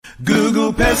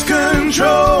Pest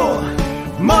Control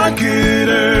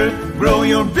Marketer. Grow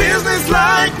your business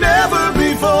like never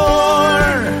before.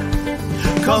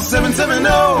 Call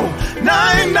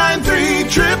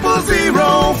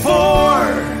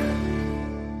 770-993-0004.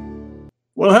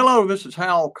 Well, hello, this is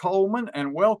Hal Coleman,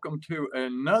 and welcome to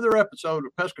another episode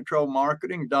of Pest Control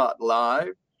Marketing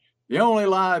Live, the only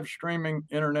live streaming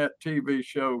internet TV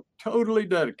show totally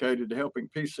dedicated to helping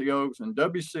PCOs and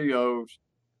WCOs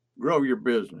grow your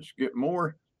business, get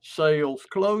more sales,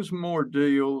 close more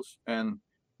deals, and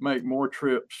make more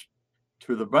trips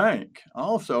to the bank.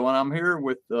 Also, and I'm here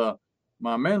with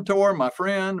my mentor, my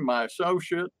friend, my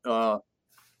associate,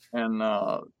 and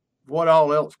what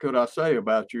all else could I say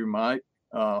about you, Mike?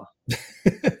 The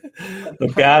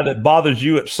guy that bothers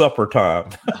you at supper time.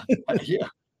 Yeah.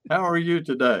 How are you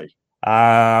today?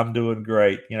 I'm doing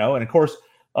great. And of course,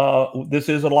 this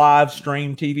is a live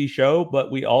stream TV show,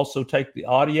 but we also take the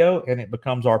audio and it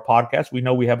becomes our podcast. We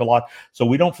know we have a lot, so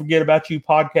we don't forget about you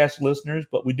podcast listeners,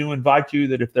 but we do invite you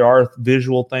that if there are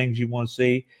visual things you want to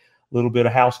see, a little bit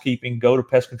of housekeeping, go to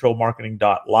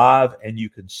pestcontrolmarketing.live and you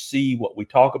can see what we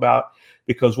talk about,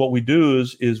 because what we do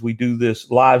is we do this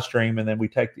live stream and then we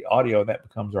take the audio and that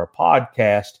becomes our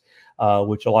podcast,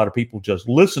 which a lot of people just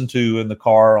listen to in the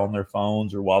car on their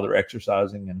phones or while they're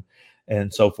exercising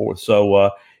and so forth.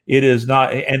 So it is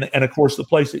not, and of course the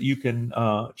place that you can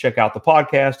check out the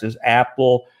podcast is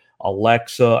Apple,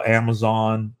 Alexa,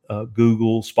 Amazon,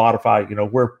 Google,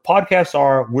 Spotify. Where podcasts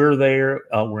are, we're there.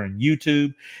 We're in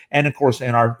YouTube, and of course,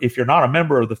 if you're not a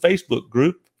member of the Facebook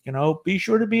group, be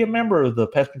sure to be a member of the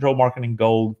Pest Control Marketing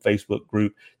Gold Facebook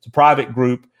group. It's a private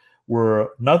group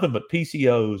where nothing but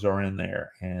PCOs are in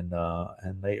there, and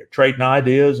they are trading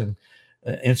ideas and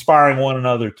inspiring one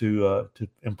another to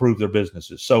improve their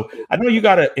businesses. So I know you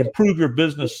got to improve your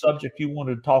business subject you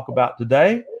wanted to talk about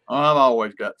today. I've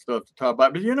always got stuff to talk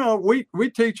about, but we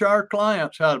teach our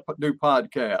clients how to do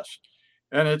podcasts,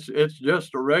 and it's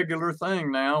just a regular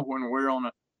thing now when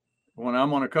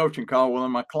I'm on a coaching call with one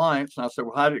of my clients, and I said,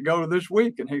 well, how did it go this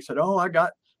week? And he said, oh, I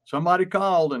got somebody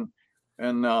called and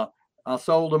I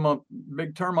sold them a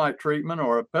big termite treatment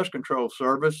or a pest control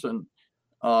service, and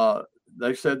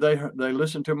they said they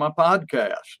listened to my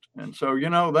podcast. And so,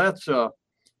 that's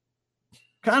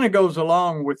kind of goes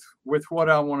along with what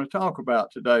I want to talk about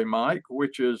today, Mike,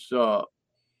 which is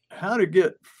how to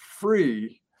get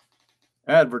free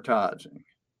advertising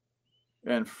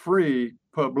and free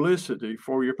publicity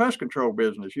for your pest control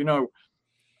business.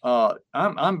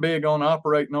 I'm big on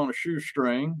operating on a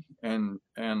shoestring and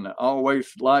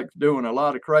always liked doing a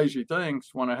lot of crazy things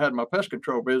when I had my pest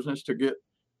control business to get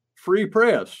free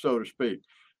press, so to speak.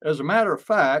 As a matter of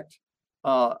fact,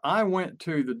 I went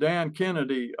to the Dan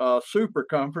Kennedy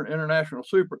International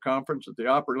Super Conference at the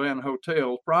Opry Land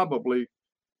Hotel probably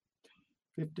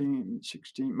 15,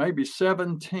 16, maybe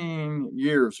 17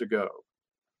 years ago.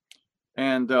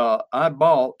 And I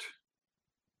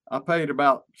paid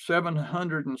about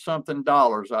 $700 and something,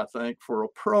 I think, for a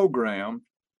program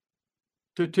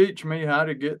to teach me how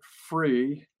to get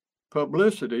free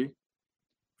publicity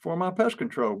for my pest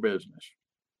control business.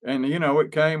 And,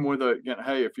 it came with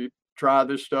hey, if you try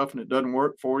this stuff and it doesn't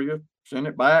work for you, send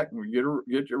it back and get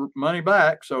your money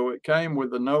back. So it came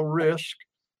with a no risk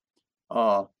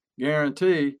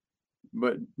guarantee.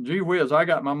 But gee whiz, I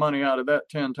got my money out of that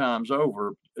 10 times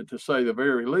over, to say the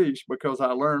very least, because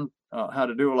I learned how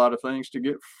to do a lot of things to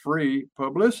get free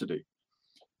publicity.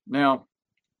 Now,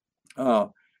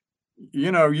 if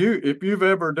you've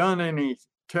ever done any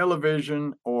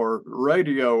television or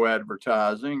radio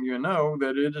advertising, you know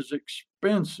that it is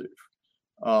expensive,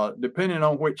 depending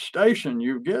on which station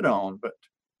you get on. But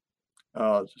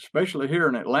especially here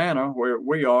in Atlanta, where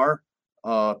we are,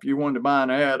 if you wanted to buy an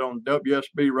ad on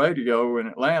WSB radio in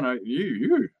Atlanta,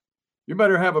 you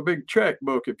better have a big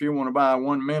checkbook if you want to buy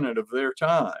 1 minute of their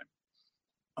time.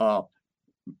 But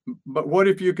what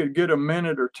if you could get a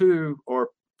minute or two or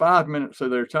 5 minutes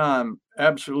of their time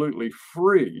absolutely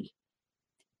free?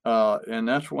 And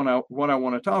that's what I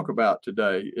want to talk about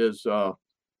today is how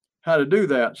to do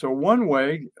that. So one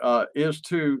way is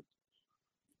to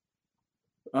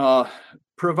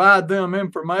provide them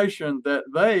information that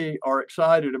they are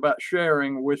excited about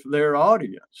sharing with their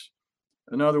audience.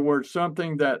 In other words,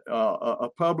 something that a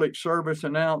public service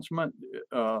announcement.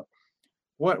 I'll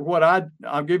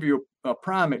give you a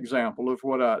prime example of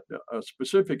a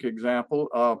specific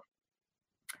example.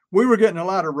 We were getting a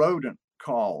lot of rodent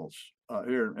calls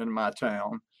here in my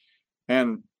town,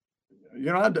 and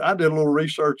I did a little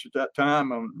research at that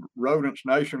time on rodents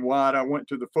nationwide. I went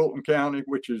to the Fulton County,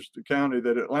 which is the county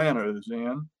that Atlanta is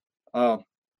in.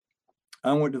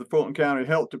 I went to the Fulton County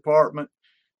Health Department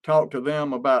talk to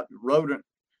them about rodent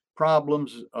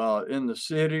problems in the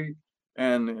city,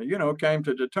 and came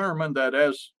to determine that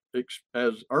as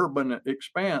urban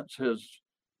expanse has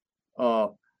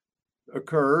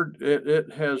occurred,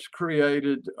 it has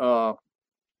created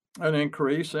an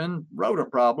increase in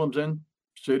rodent problems in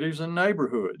cities and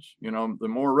neighborhoods. The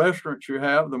more restaurants you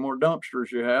have, the more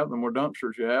dumpsters you have. The more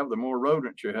dumpsters you have, the more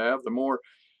rodents you have. The more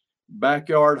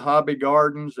backyard hobby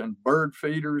gardens and bird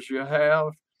feeders you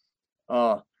have,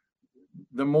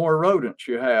 the more rodents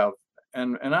you have.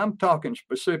 And I'm talking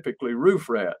specifically roof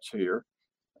rats here.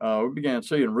 We began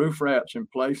seeing roof rats in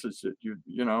places that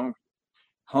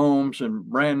homes and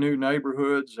brand new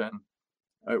neighborhoods, and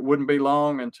it wouldn't be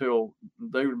long until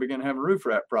they would begin having roof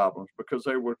rat problems because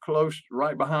they were close,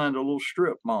 right behind a little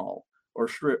strip mall or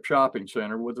strip shopping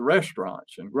center with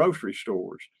restaurants and grocery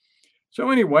stores. So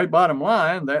anyway, bottom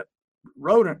line, that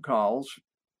rodent calls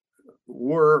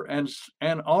were and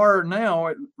are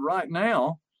now, right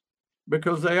now,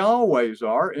 because they always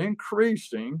are,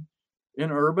 increasing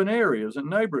in urban areas and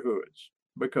neighborhoods.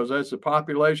 Because as the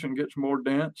population gets more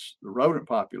dense, the rodent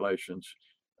populations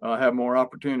have more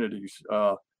opportunities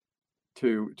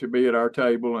to be at our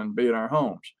table and be in our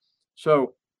homes.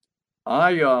 So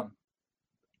I drew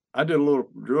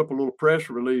up a little press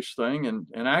release thing and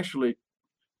actually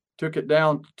took it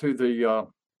down to the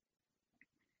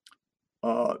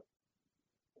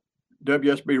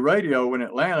WSB radio in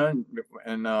Atlanta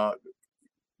and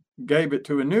gave it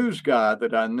to a news guy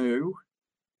that I knew.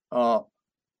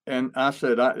 And I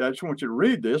said, I just want you to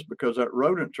read this because that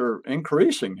rodents are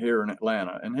increasing here in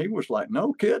Atlanta. And he was like,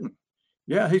 no kidding.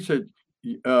 Yeah, he said,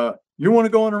 you want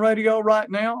to go on the radio right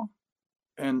now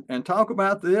and talk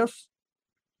about this?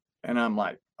 And I'm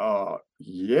like,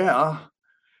 yeah.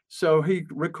 So he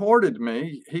recorded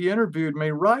me. He interviewed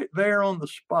me right there on the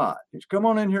spot. He's come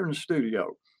on in here in the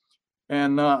studio.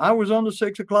 And I was on the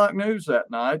 6 o'clock news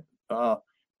that night on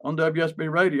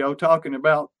WSB radio talking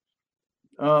about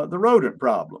the rodent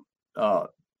problem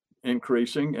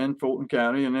increasing in Fulton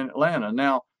County and in Atlanta.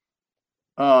 Now,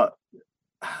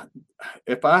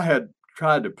 if I had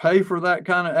tried to pay for that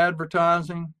kind of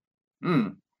advertising,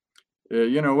 it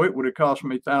would have cost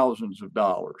me thousands of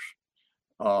dollars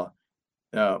for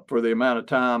the amount of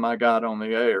time I got on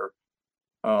the air.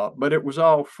 But it was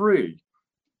all free.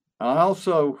 I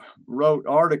also wrote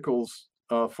articles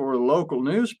for a local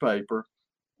newspaper.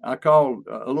 I called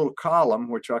a little column,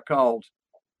 which I called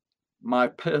My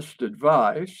Pest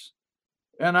Advice.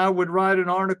 And I would write an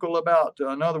article about,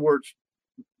 in other words,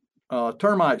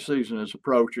 termite season is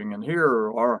approaching. And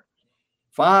here are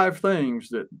 5 things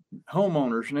that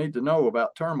homeowners need to know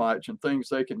about termites and things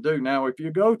they can do. Now, if you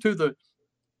go to the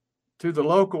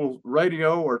local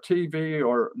radio or TV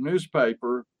or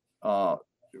newspaper,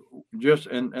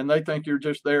 and they think you're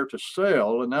just there to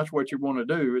sell, and that's what you want to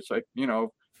do. It's like, if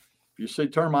you see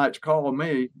termites, call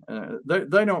me.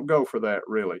 They don't go for that,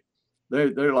 really.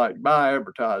 They're like, buy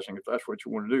advertising if that's what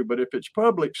you want to do. But if it's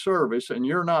public service and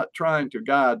you're not trying to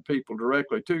guide people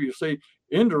directly to you, see,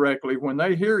 indirectly, when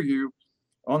they hear you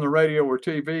on the radio or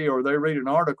TV, or they read an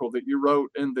article that you wrote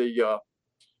in the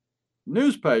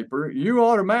newspaper, you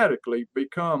automatically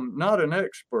become not an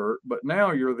expert, but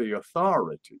now you're the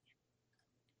authority.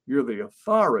 You're the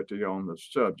authority on the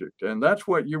subject. And that's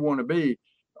what you want to be.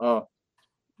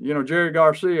 Jerry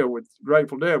Garcia with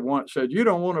Grateful Dead once said, you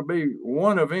don't want to be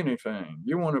one of anything.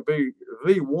 You want to be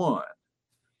the one.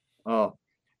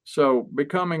 So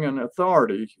becoming an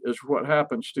authority is what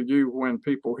happens to you when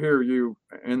people hear you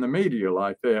in the media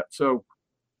like that. So,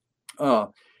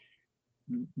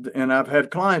 and I've had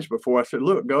clients before. I said,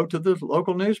 look, go to the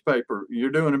local newspaper.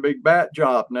 You're doing a big bat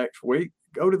job next week.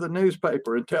 Go to the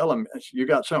newspaper and tell them you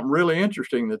got something really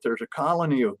interesting, that there's a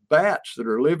colony of bats that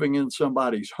are living in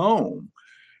somebody's home.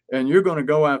 And you're going to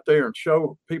go out there and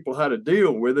show people how to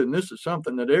deal with it. And this is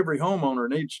something that every homeowner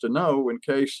needs to know in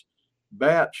case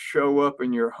bats show up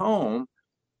in your home.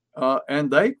 And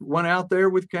they went out there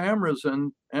with cameras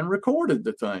and recorded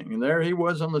the thing. And there he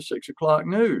was on the 6 o'clock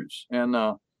news. And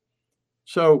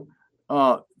so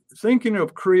thinking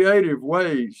of creative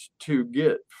ways to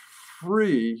get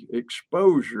free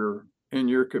exposure in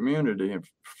your community and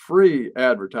free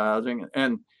advertising,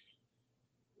 and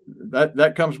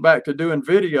that comes back to doing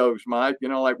videos, Mike.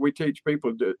 Like we teach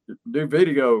people to do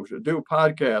videos, do a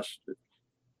podcast.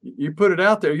 You put it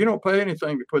out there. You don't pay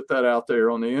anything to put that out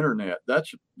there on the internet.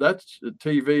 That's the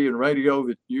TV and radio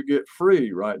that you get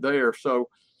free right there. So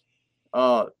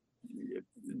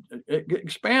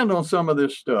expand on some of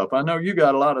this stuff. I know you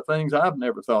got a lot of things I've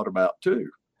never thought about too.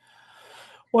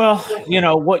 Well,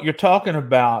 what you're talking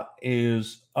about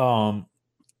is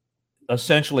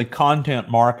essentially content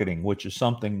marketing, which is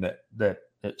something that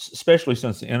especially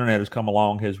since the internet has come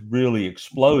along, has really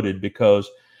exploded, because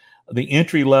the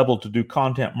entry level to do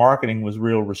content marketing was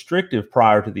real restrictive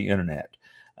prior to the internet.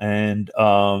 And,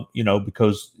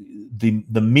 because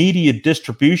the media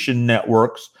distribution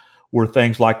networks were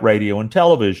things like radio and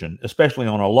television, especially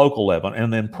on a local level,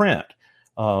 and then print,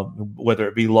 whether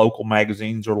it be local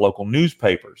magazines or local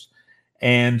newspapers.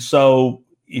 And so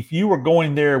if you were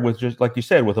going there with, just like you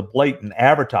said, with a blatant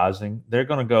advertising, they're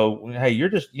going to go, hey, you're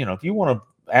just, if you want to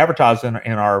advertise in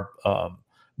our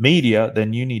media,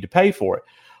 then you need to pay for it.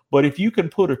 But if you can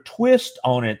put a twist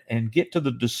on it and get to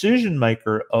the decision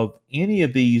maker of any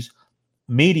of these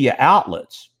media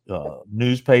outlets,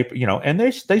 newspaper, and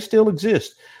they still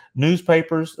exist,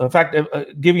 newspapers. In fact,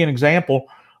 give you an example.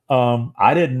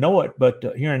 I didn't know it, but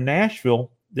here in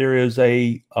Nashville, there is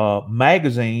a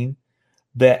magazine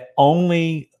that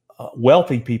only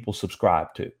wealthy people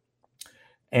subscribe to.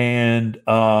 And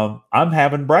I'm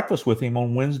having breakfast with him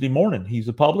on Wednesday morning. He's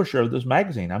a publisher of this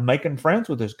magazine. I'm making friends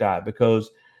with this guy,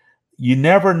 because you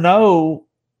never know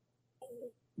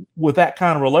with that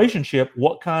kind of relationship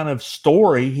what kind of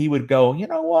story he would go, you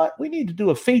know what, we need to do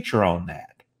a feature on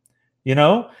that.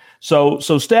 So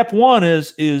step one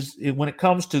is when it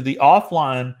comes to the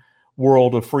offline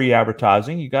world of free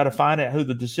advertising, you got to find out who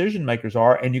the decision makers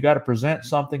are, and you got to present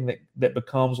something that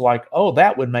becomes like, oh,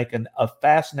 that would make a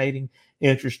fascinating,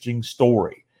 interesting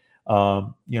story. I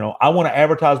want to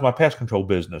advertise my pest control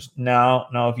business. Now,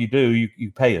 if you do,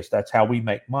 you pay us. That's how we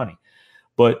make money.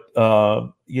 But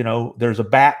there's a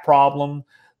bat problem.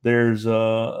 There's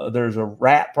a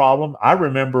rat problem. I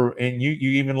remember, and you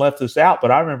even left this out,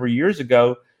 but I remember years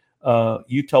ago,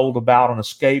 you told about an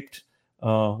escaped,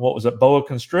 what was it, boa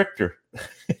constrictor?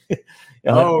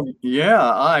 Oh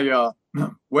yeah,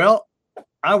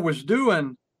 I was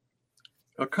doing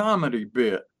a comedy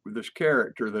bit with this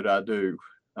character that I do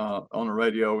on the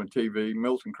radio and TV,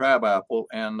 Milton Crabapple,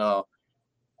 and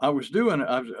I was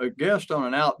a guest on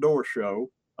an outdoor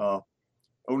show,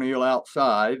 O'Neill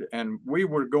Outside, and we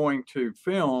were going to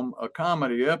film a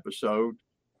comedy episode.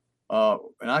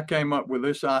 And I came up with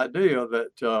this idea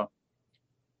that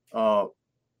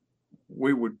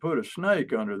we would put a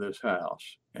snake under this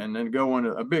house and then go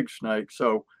into a big snake.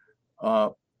 So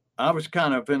I was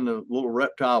kind of in the little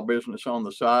reptile business on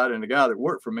the side, and the guy that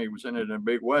worked for me was in it in a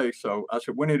big way. So I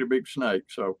said, we need a big snake.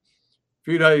 So a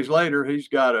few days later, he's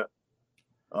got a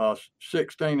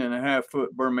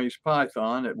 16.5-foot Burmese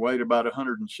python that weighed about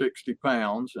 160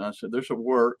 pounds. And I said, this will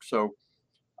work. So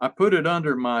I put it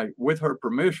under with her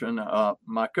permission,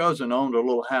 my cousin owned a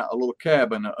little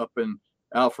cabin up in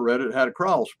Alpharetta. It had a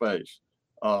crawl space.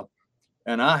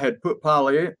 And I had put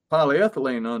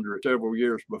polyethylene under it several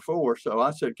years before. So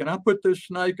I said, can I put this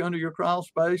snake under your crawl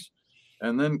space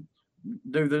and then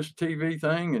do this TV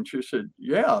thing? And she said,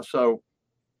 yeah. So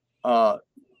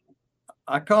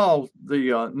I called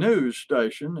the news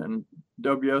station and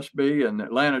WSB and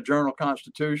Atlanta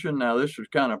Journal-Constitution. Now, this was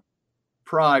kind of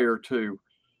prior to,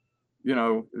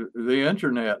 the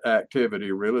internet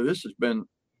activity, really. This has been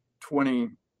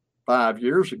 25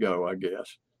 years ago, I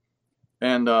guess.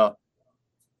 And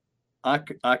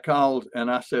I called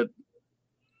and I said,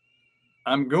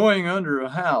 I'm going under a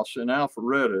house in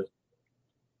Alpharetta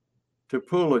to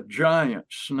pull a giant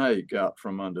snake out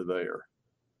from under there.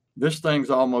 This thing's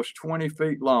almost 20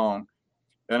 feet long,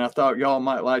 and I thought y'all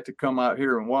might like to come out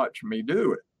here and watch me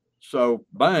do it. So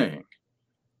bang,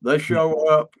 they show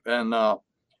up, and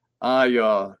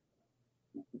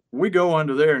we go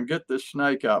under there and get this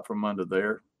snake out from under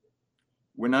there.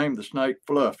 We named the snake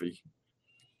Fluffy,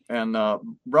 and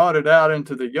brought it out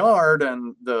into the yard,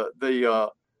 and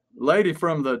the lady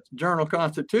from the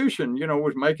Journal-Constitution,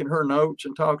 was making her notes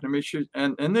and talking to me.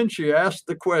 And then she asked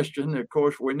the question, of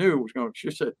course, we knew it was going.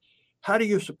 She said, how do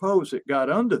you suppose it got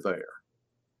under there?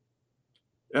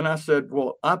 And I said,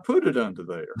 well, I put it under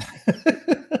there.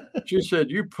 She said,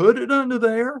 you put it under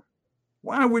there?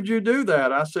 Why would you do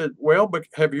that? I said, well, but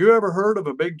have you ever heard of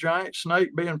a big giant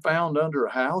snake being found under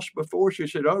a house before? She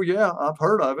said, oh yeah, I've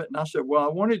heard of it. And I said, well, I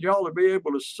wanted y'all to be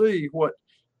able to see what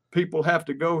people have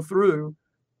to go through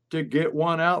to get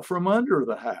one out from under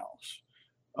the house.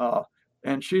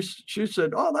 And she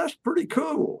said, oh, that's pretty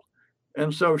cool.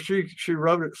 And so she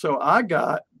wrote it. So I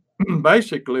got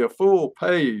basically a full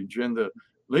page in the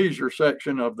leisure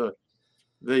section of the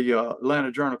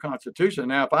Atlanta Journal-Constitution.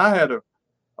 Now, if I had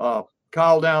a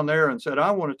call down there and said,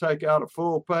 I want to take out a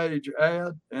full page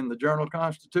ad in the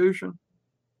Journal-Constitution,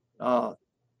 I'd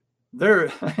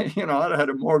had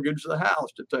to mortgage the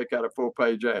house to take out a full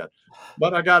page ad.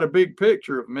 But I got a big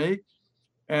picture of me,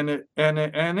 and in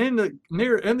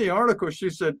the article she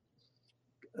said,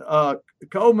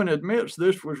 Coleman admits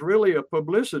this was really a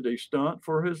publicity stunt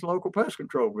for his local pest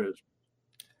control business.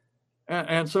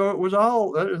 And so it was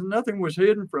all, nothing was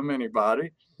hidden from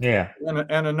anybody. Yeah.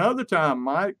 And another time,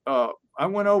 Mike, I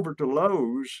went over to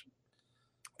Lowe's,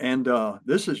 and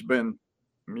this has been,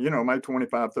 maybe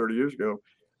 25, 30 years ago.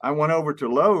 I went over to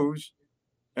Lowe's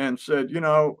and said,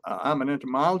 I'm an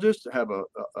entomologist. I have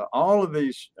all of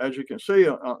these, as you can see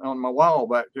on my wall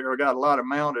back there, I got a lot of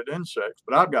mounted insects,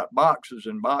 but I've got boxes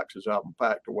and boxes of them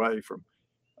packed away from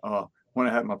when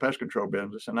I had my pest control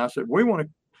business. And I said,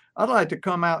 I'd like to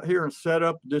come out here and set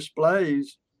up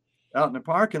displays out in the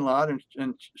parking lot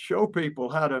and show people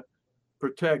how to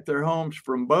protect their homes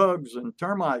from bugs and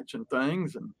termites and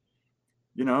things. And,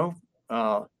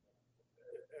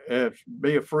 it'd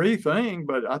be a free thing,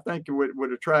 but I think it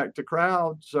would attract the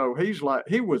crowd. So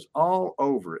he was all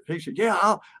over it. He said,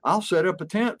 yeah, I'll set up a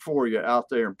tent for you out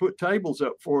there and put tables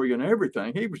up for you and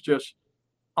everything. He was just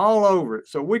all over it.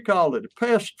 So we called it a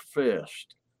Pest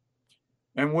Fest.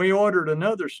 And we ordered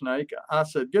another snake. I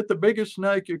said, get the biggest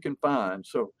snake you can find.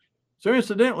 So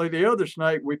incidentally, the other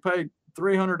snake, we paid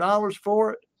 $300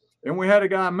 for it. And we had a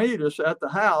guy meet us at the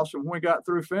house. And when we got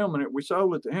through filming it, we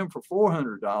sold it to him for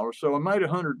 $400. So I made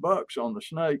 $100 on the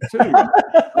snake too. I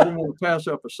didn't want to pass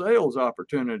up a sales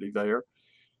opportunity there.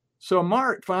 So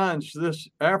Mark finds this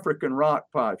African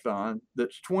rock python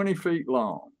that's 20 feet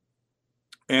long.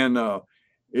 And I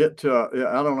don't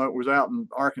know, it was out in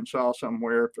Arkansas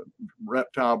somewhere,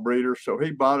 reptile breeder. So he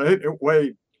bought it. It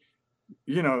weighed,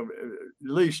 at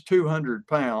least 200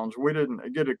 pounds. We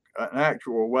didn't get an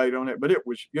actual weight on it, but it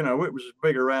was, it was as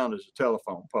big around as a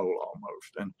telephone pole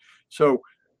almost. And so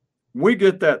we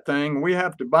get that thing. We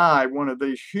have to buy one of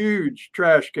these huge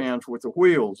trash cans with the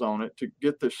wheels on it to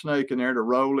get the snake in there to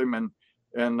roll him.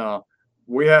 And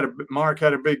Mark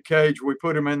had a big cage. We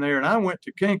put him in there, and I went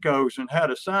to Kinko's and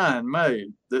had a sign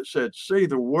made that said, "See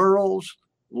the world's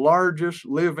largest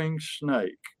living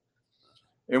snake."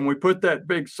 And we put that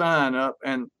big sign up,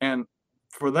 and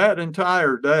for that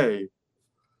entire day,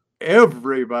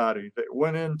 everybody that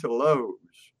went into Lowe's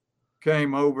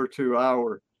came over to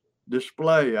our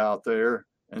display out there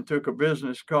and took a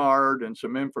business card and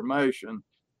some information.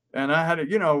 And I had a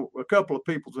couple of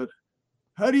people said,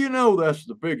 "How do you know that's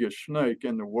the biggest snake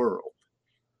in the world?"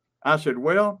 I said,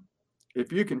 "Well,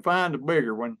 if you can find a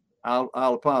bigger one, I'll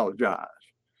apologize."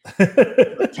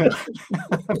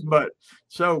 But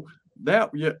so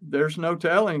there's no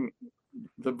telling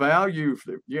the value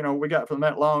we got from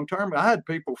that long term. I had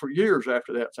people for years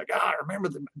after that say, "God, I remember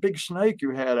the big snake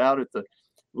you had out at the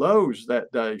Lowe's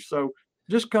that day." So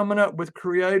just coming up with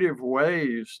creative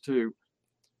ways to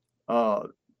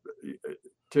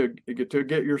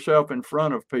get yourself in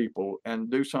front of people and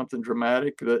do something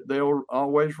dramatic that they'll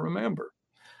always remember.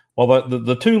 Well,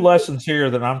 the two lessons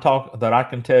here that I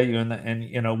can tell you,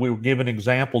 and we were giving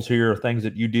examples here of things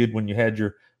that you did when you had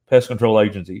your pest control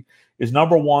agency, is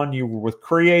number one, you were with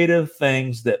creative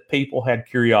things that people had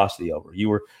curiosity over. You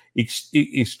were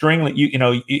extremely,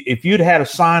 if you'd had a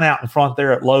sign out in front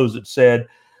there at Lowe's that said,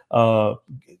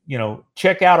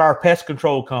 check out our pest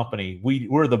control company.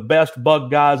 We're the best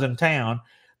bug guys in town.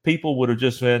 People would have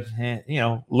just said,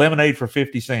 lemonade for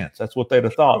 50 cents. That's what they'd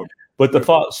have thought. But the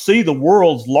thought, see the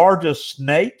world's largest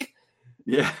snake.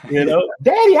 Yeah.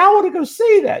 Daddy, I want to go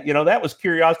see that. That was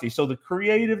curiosity. So the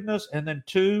creativeness, and then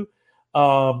two,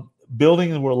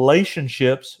 building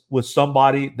relationships with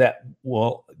somebody that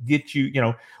will get you,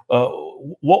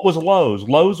 what was Lowe's?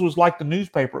 Lowe's was like the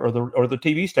newspaper or the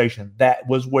TV station. That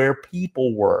was where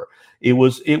people were. It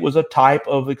was a type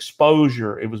of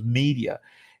exposure. It was media.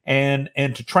 And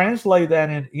to translate that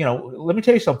in, let me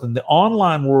tell you something. The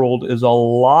online world is a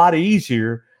lot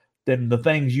easier than the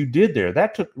things you did there.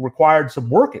 That required some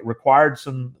work. It required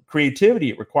some creativity.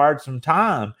 It required some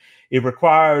time. It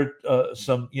required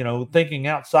some, thinking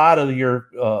outside of your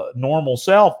normal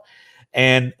self.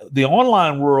 And the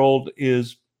online world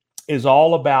is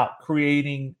all about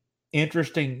creating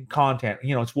interesting content.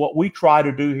 It's what we try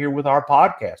to do here with our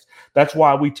podcast. That's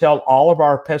why we tell all of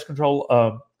our pest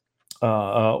control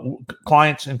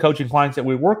clients and coaching clients that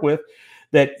we work with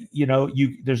that,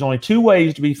 there's only two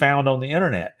ways to be found on the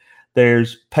internet.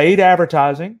 There's paid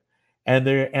advertising, and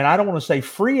I don't want to say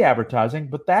free advertising,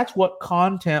 but that's what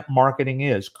content marketing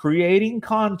is: creating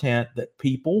content that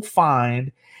people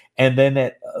find, and then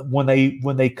that when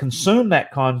they consume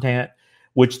that content,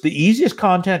 which the easiest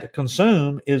content to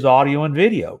consume is audio and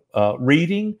video.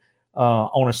 Reading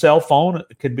on a cell phone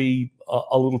could be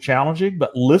a little challenging,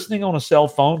 but listening on a cell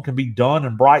phone can be done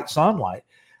in bright sunlight.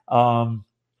 I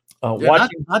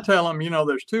tell them,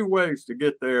 there's two ways to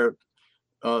get there.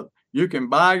 You can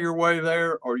buy your way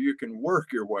there, or you can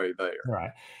work your way there.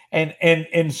 Right.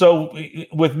 And so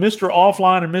with Mr.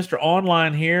 Offline and Mr.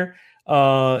 Online here,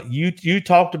 you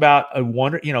talked about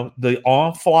the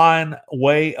offline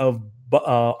way of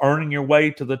earning your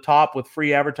way to the top with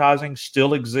free advertising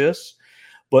still exists,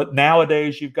 but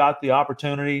nowadays you've got the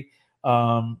opportunity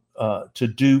to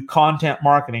do content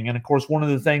marketing. And of course, one of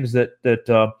the things that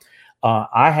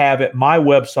I have at my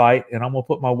website, and I'm going to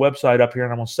put my website up here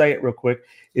and I'm going to say it real quick.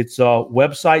 It's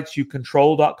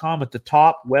websitesyoucontrol.com at the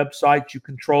top,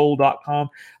 websitesyoucontrol.com.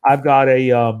 I've got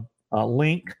a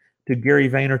link to Gary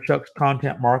Vaynerchuk's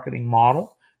content marketing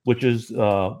model, which is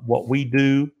what we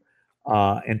do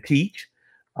and teach.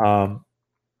 Hold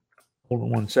on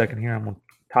one second here. I'm going to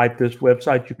type this,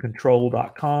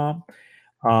 websiteyoucontrol.com.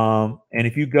 And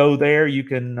if you go there, you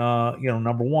can,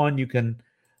 number one, you can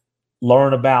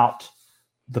learn about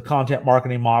the content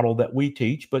marketing model that we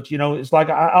teach. But, it's like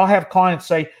I'll have clients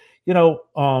say,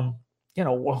 why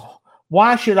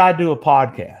should I do a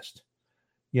podcast?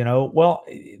 Well,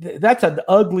 that's an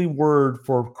ugly word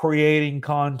for creating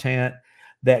content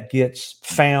that gets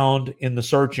found in the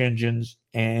search engines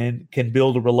and can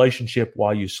build a relationship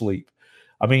while you sleep.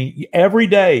 I mean, every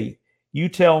day you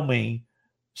tell me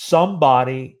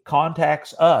somebody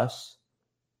contacts us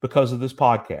because of this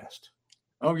podcast.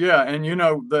 Oh yeah, and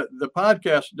the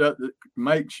podcast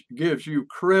gives you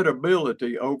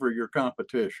credibility over your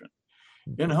competition.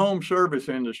 In home service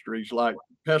industries like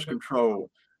pest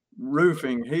control,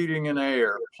 roofing, heating and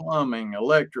air, plumbing,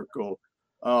 electrical,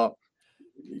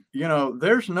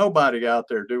 there's nobody out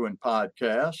there doing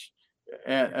podcasts,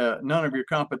 and none of your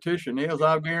competition is.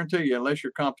 I'll guarantee you, unless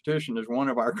your competition is one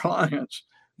of our clients.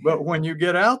 But when you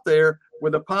get out there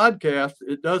with a podcast,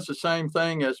 it does the same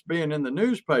thing as being in the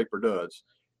newspaper does.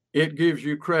 It gives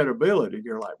you credibility.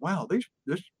 You're like, wow, these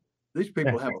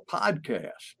people have a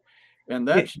podcast, and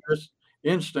that's just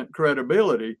instant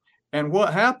credibility. And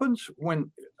what happens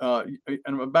when, and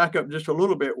I'll back up just a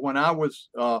little bit, when I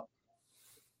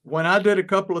did a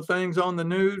couple of things on the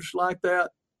news like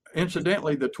that,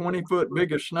 incidentally, the 20-foot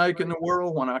biggest snake in the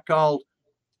world, when I called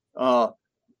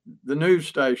the news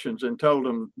stations and told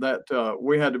them that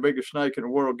we had the biggest snake in the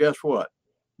world, guess what?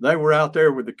 They were out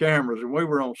there with the cameras, and we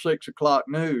were on 6 o'clock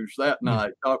news that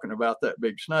night talking about that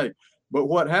big snake. But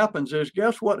what happens is,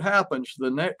 guess what happens the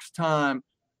next time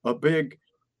a big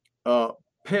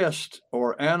pest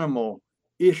or animal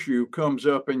issue comes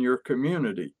up in your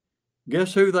community?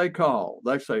 Guess who they call?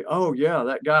 They say, oh yeah,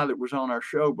 that guy that was on our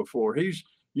show before,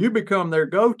 you become their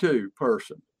go-to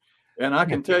person. And I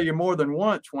can tell you more than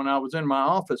once when I was in my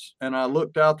office and I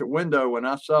looked out the window and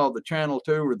I saw the Channel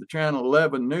 2 or the Channel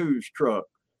 11 news truck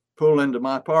pull into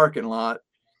my parking lot.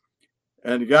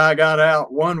 And the guy got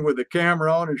out, one with a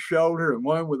camera on his shoulder and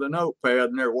one with a notepad,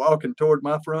 and they're walking toward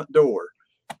my front door.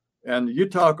 And you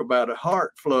talk about a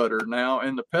heart flutter now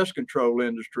in the pest control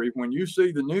industry. When you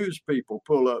see the news people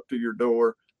pull up to your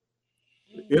door,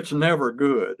 it's never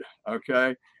good.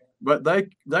 Okay. But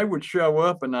they would show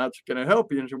up and I'd say, can I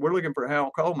help you? And said, we're looking for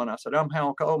Hal Coleman. I said, I'm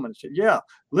Hal Coleman. He said, yeah,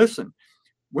 listen,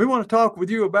 we want to talk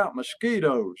with you about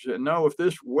mosquitoes and know if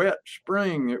this wet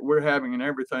spring that we're having and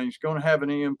everything's going to have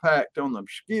any impact on the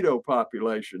mosquito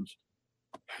populations.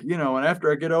 And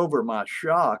after I get over my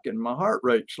shock and my heart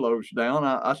rate slows down,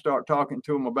 I start talking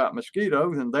to them about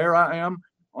mosquitoes, and there I am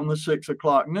on the 6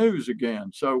 o'clock news again.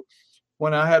 So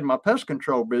when I had my pest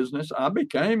control business, I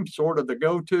became sort of the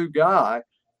go-to guy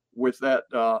with that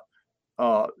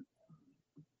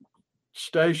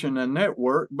station and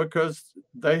network, because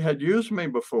they had used me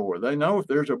before. They know if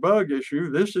there's a bug issue,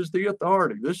 this is the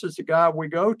authority. This is the guy we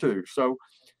go to. So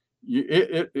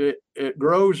it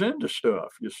grows into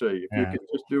stuff, you see, if you can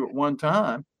just do it one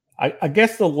time. I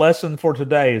guess the lesson for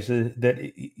today is that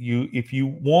if you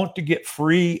want to get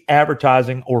free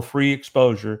advertising or free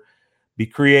exposure, be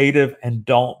creative and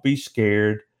don't be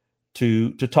scared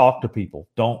to talk to people.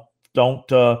 Don't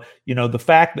the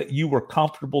fact that you were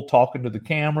comfortable talking to the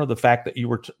camera, the fact that you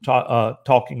were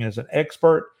talking as an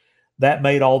expert, that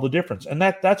made all the difference. And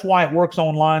that's why it works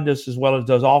online just as well as it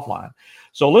does offline.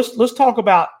 So let's talk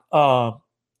about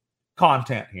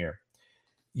content here.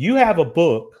 You have a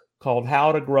book called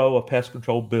How to Grow a Pest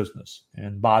Control Business.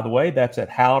 And by the way, that's at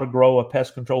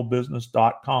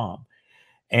howtogrowapestcontrolbusiness.com.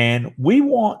 And we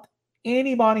want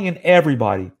anybody and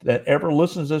everybody that ever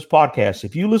listens to this podcast,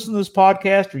 if you listen to this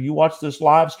podcast or you watch this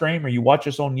live stream or you watch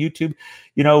us on YouTube,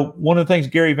 one of the things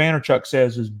Gary Vaynerchuk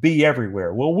says is be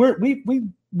everywhere. Well, we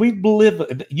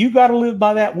live, you got to live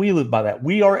by that. We live by that.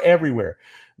 We are everywhere.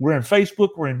 We're in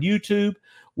Facebook, we're in YouTube,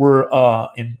 we're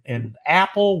in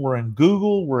Apple, we're in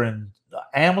Google, we're in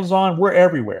Amazon, we're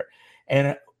everywhere.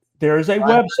 And there is a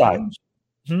website.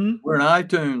 We're in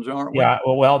iTunes, aren't we? Yeah.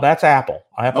 Well, that's Apple.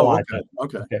 Apple iTunes.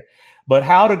 Okay. But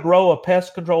How to Grow a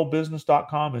Pest Control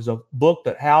Business.com is a book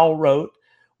that Hal wrote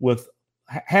with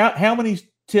how many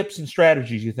tips and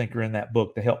strategies you think are in that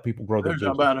book to help people grow their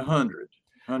business? About 100.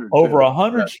 Over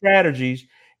 100 strategies.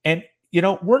 And,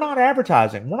 we're not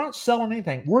advertising. We're not selling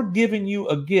anything. We're giving you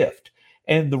a gift.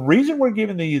 And the reason we're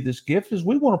giving you this gift is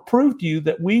we want to prove to you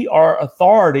that we are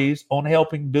authorities on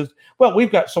helping business. Well,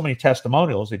 we've got so many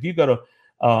testimonials. If you go to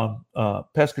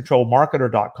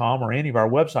pestcontrolmarketer.com or any of our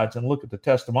websites and look at the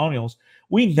testimonials,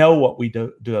 we know what we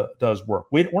do does work.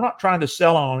 We're not trying to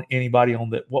sell on anybody on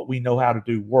that. What we know how to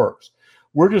do works.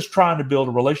 We're just trying to build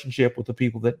a relationship with the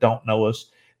people that don't know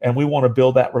us, and we want to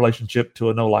build that relationship to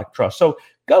a know, like, trust. So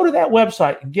go to that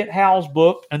website and get Hal's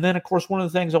book. And then, of course, one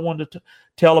of the things I wanted to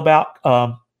tell about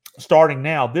starting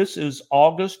now, this is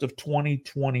August of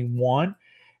 2021,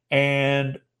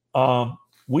 and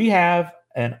we have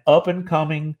an up and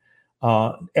coming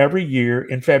every year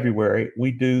in February.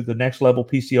 We do the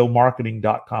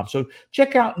nextlevelpcomarketing.com. So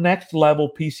check out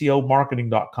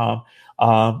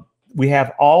nextlevelpcomarketing.com. We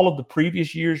have all of the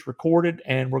previous years recorded,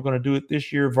 and we're going to do it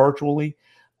this year virtually.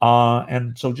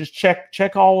 And so just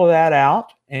check all of that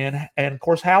out. And of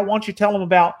course, Hal, why don't you tell them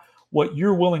about what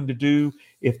you're willing to do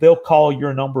if they'll call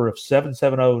your number of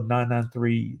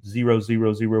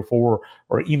 770-993-0004 or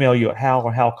email you at Hal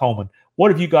or Hal Coleman.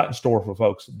 What have you got in store for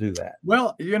folks to do that?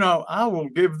 Well, I will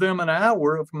give them an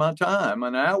hour of my time,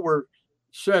 an hour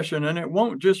session, and it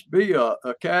won't just be a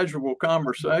casual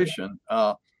conversation.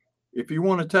 If you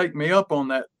want to take me up on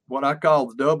that, what I call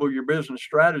the Double Your Business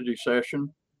Strategy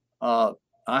session, I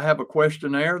have a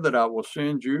questionnaire that I will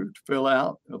send you to fill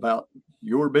out about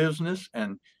your business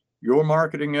and your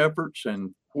marketing efforts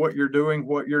and what you're doing,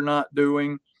 what you're not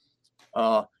doing,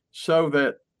 so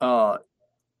that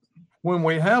when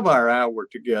we have our hour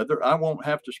together, I won't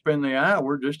have to spend the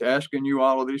hour just asking you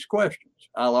all of these questions.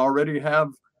 I'll already have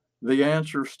the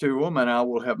answers to them, and I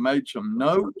will have made some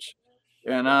notes,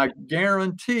 and I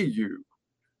guarantee you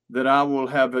that I will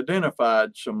have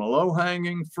identified some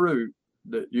low-hanging fruit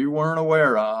that you weren't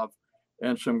aware of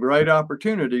and some great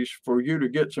opportunities for you to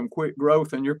get some quick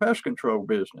growth in your pest control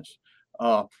business.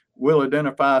 We'll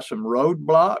identify some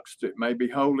roadblocks that may be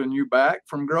holding you back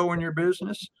from growing your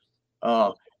business.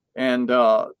 And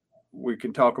we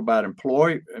can talk about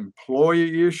employee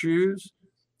issues,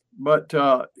 but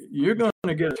you're going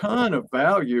to get a ton of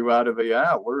value out of the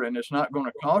hour, and it's not going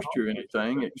to cost you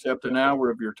anything except an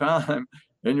hour of your time.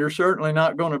 And you're certainly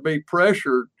not going to be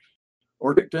pressured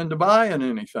or tricked into buying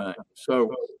anything. So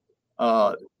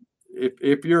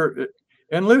if you're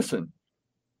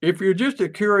just a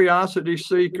curiosity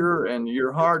seeker and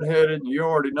you're hard-headed and you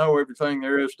already know everything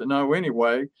there is to know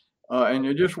anyway, and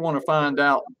you just want to find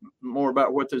out more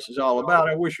about what this is all about,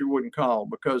 I wish you wouldn't call,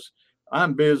 because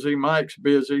I'm busy, Mike's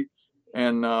busy,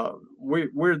 and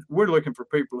we're looking for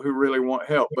people who really want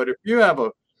help. But if you have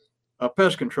a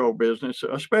pest control business,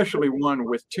 especially one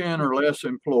with 10 or less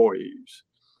employees,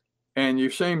 and you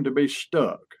seem to be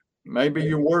stuck, maybe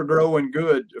you were growing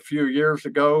good a few years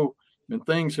ago and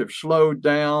things have slowed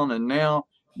down and now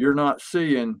you're not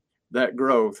seeing that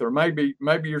growth, or maybe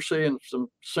you're seeing some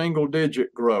single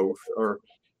digit growth, or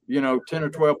 10 or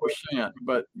 12%,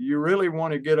 but you really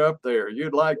want to get up there.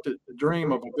 You'd like to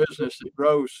dream of a business that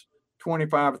grows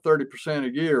 25 or 30%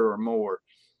 a year or more,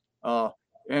 but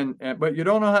you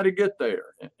don't know how to get there,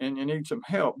 and you need some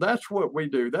help. That's what we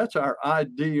do. That's our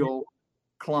ideal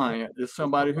client, is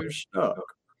somebody who's stuck,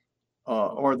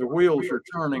 or the wheels are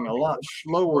turning a lot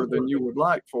slower than you would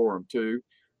like for them to,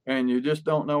 and you just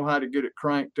don't know how to get it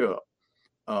cranked up.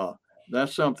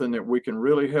 That's something that we can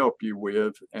really help you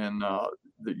with, and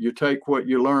that you take what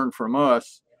you learn from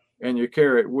us and you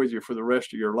carry it with you for the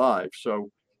rest of your life. So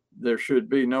there should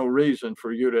be no reason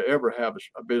for you to ever have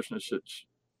a business that's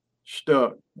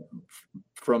stuck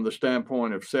from the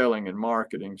standpoint of selling and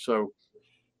marketing. So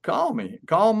call me,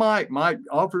 call Mike. Mike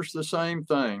offers the same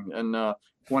thing. And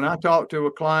when I talk to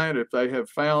a client, if they have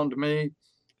found me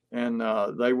and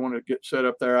they want to get set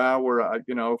up their hour, I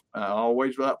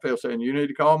always without fail saying, you need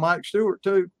to call Mike Stewart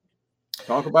too.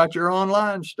 Talk about your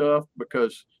online stuff,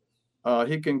 because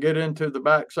he can get into the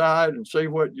backside and see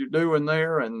what you're doing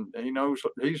there. And he knows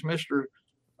he's Mr.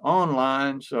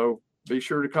 Online. So be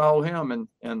sure to call him,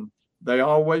 and they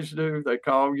always do. They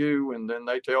call you, and then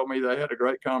they tell me they had a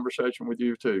great conversation with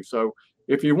you too. So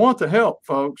if you want the help,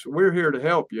 folks, we're here to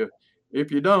help you. If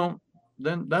you don't,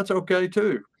 then that's okay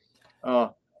too.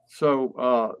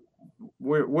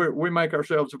 We make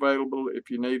ourselves available if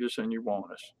you need us and you want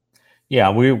us. Yeah,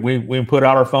 we put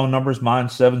out our phone numbers.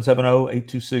 Mine's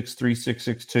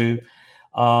 770-826-3662.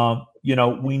 you know,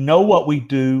 we know what we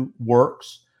do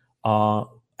works.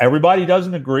 Everybody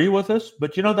doesn't agree with us,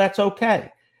 but you know, that's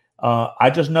okay.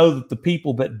 I just know that the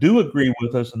people that do agree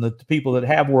with us and the people that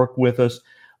have worked with us,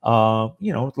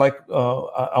 you know, like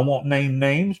I won't name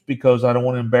names because I don't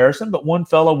want to embarrass them, but one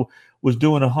fellow was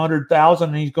doing 100,000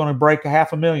 and he's going to break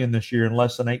 $500,000 this year in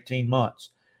less than 18 months.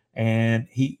 And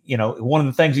he, you know, one of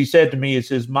the things he said to me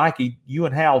is, Mikey, you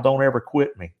and Hal don't ever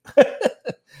quit me.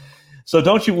 So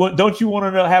don't you want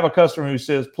to have a customer who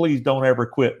says, please don't ever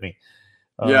quit me?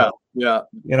 Yeah. You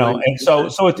know, and so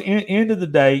at the end of the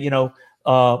day, you know,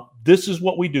 this is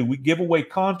what we do. We give away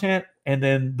content, and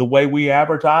then the way we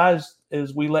advertise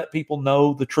is we let people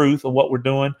know the truth of what we're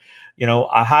doing. You know,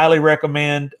 I highly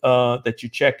recommend that you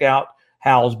check out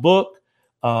Hal's book.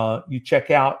 You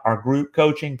check out our group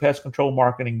coaching,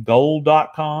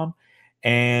 pestcontrolmarketinggold.com,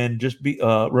 and just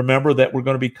remember that we're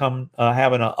going to become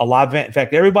having a live event. In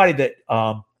fact, everybody that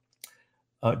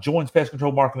joins Pest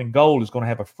Control Marketing Gold is going to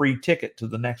have a free ticket to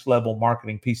the Next Level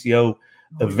Marketing PCO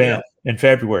event in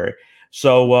February.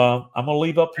 So I'm going to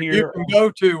leave up here. You can go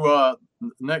to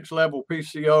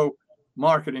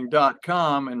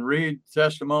nextlevelpcomarketing.com and read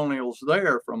testimonials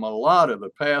there from a lot of the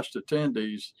past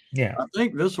attendees. Yeah. I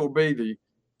think this will be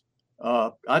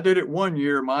I did it one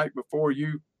year, Mike, before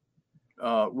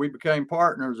we became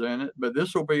partners in it, but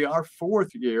this will be our 4th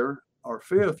year or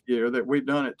 5th year that we've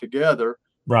done it together.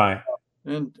 Right.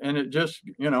 And it just,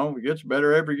 you know, it gets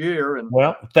better every year. And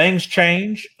well, things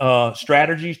change,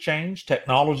 strategies change,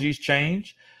 technologies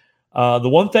change. The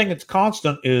one thing that's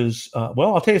constant is,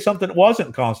 well, I'll tell you something that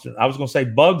wasn't constant. I was going to say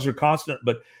bugs are constant,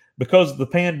 but because of the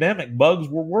pandemic, bugs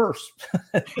were worse.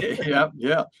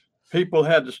 Yeah. People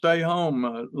had to stay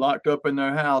home, locked up in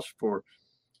their house for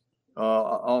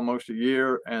almost a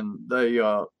year, and they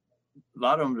a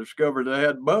lot of them discovered they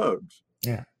had bugs.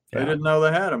 Yeah. They didn't know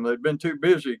they had them. They'd been too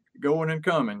busy going and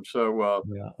coming. So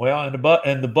well, and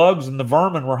the bugs and the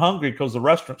vermin were hungry because the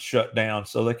restaurants shut down.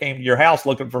 So they came to your house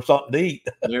looking for something to eat.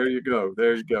 There you go.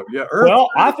 Yeah. Well,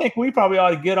 I think we probably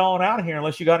ought to get on out of here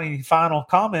unless you got any final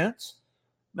comments.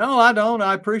 No, I don't.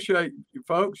 I appreciate you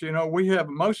folks. You know, we have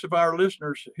most of our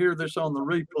listeners hear this on the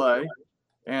replay,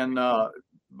 and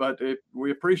but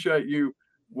we appreciate you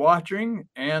watching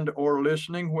and or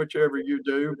listening, whichever you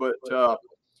do. But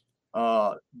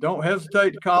don't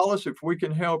hesitate to call us if we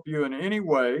can help you in any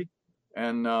way.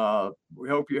 And we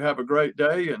hope you have a great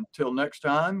day. Until next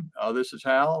time, this is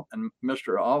Hal and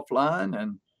Mr. Offline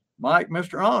and Mike,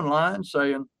 Mr. Online,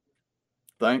 saying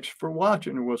thanks for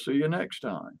watching, and we'll see you next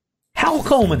time. Hal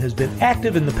Coleman has been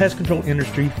active in the pest control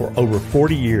industry for over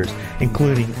 40 years,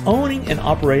 including owning and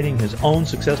operating his own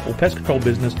successful pest control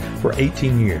business for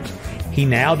 18 years. He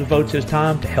now devotes his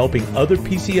time to helping other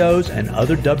PCOs and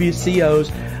other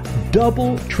WCOs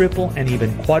double, triple, and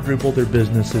even quadruple their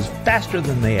businesses faster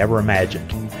than they ever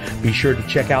imagined. Be sure to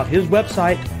check out his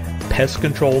website,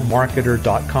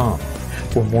 pestcontrolmarketer.com.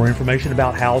 For more information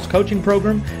about Hal's coaching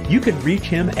program, you can reach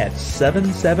him at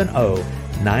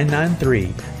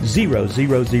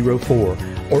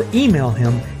 770-993-0004 or email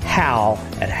him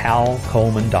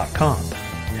hal@halcoleman.com.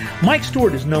 Mike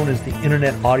Stewart is known as the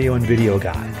Internet Audio and Video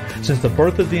Guy. Since the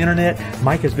birth of the Internet,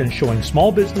 Mike has been showing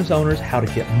small business owners how to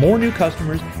get more new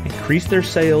customers, increase their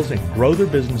sales, and grow their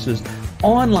businesses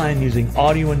online using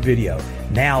audio and video,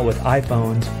 now with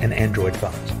iPhones and Android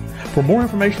phones. For more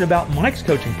information about Mike's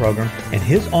coaching program and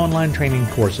his online training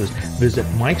courses, visit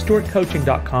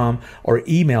MikeStewartCoaching.com or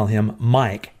email him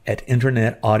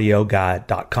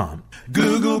mike@internetaudioguide.com.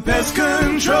 Google Pest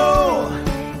Control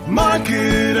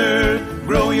Marketer.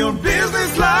 Grow your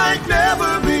business like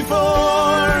never before.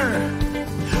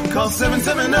 Call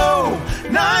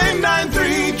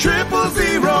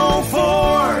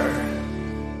 770-993-0004.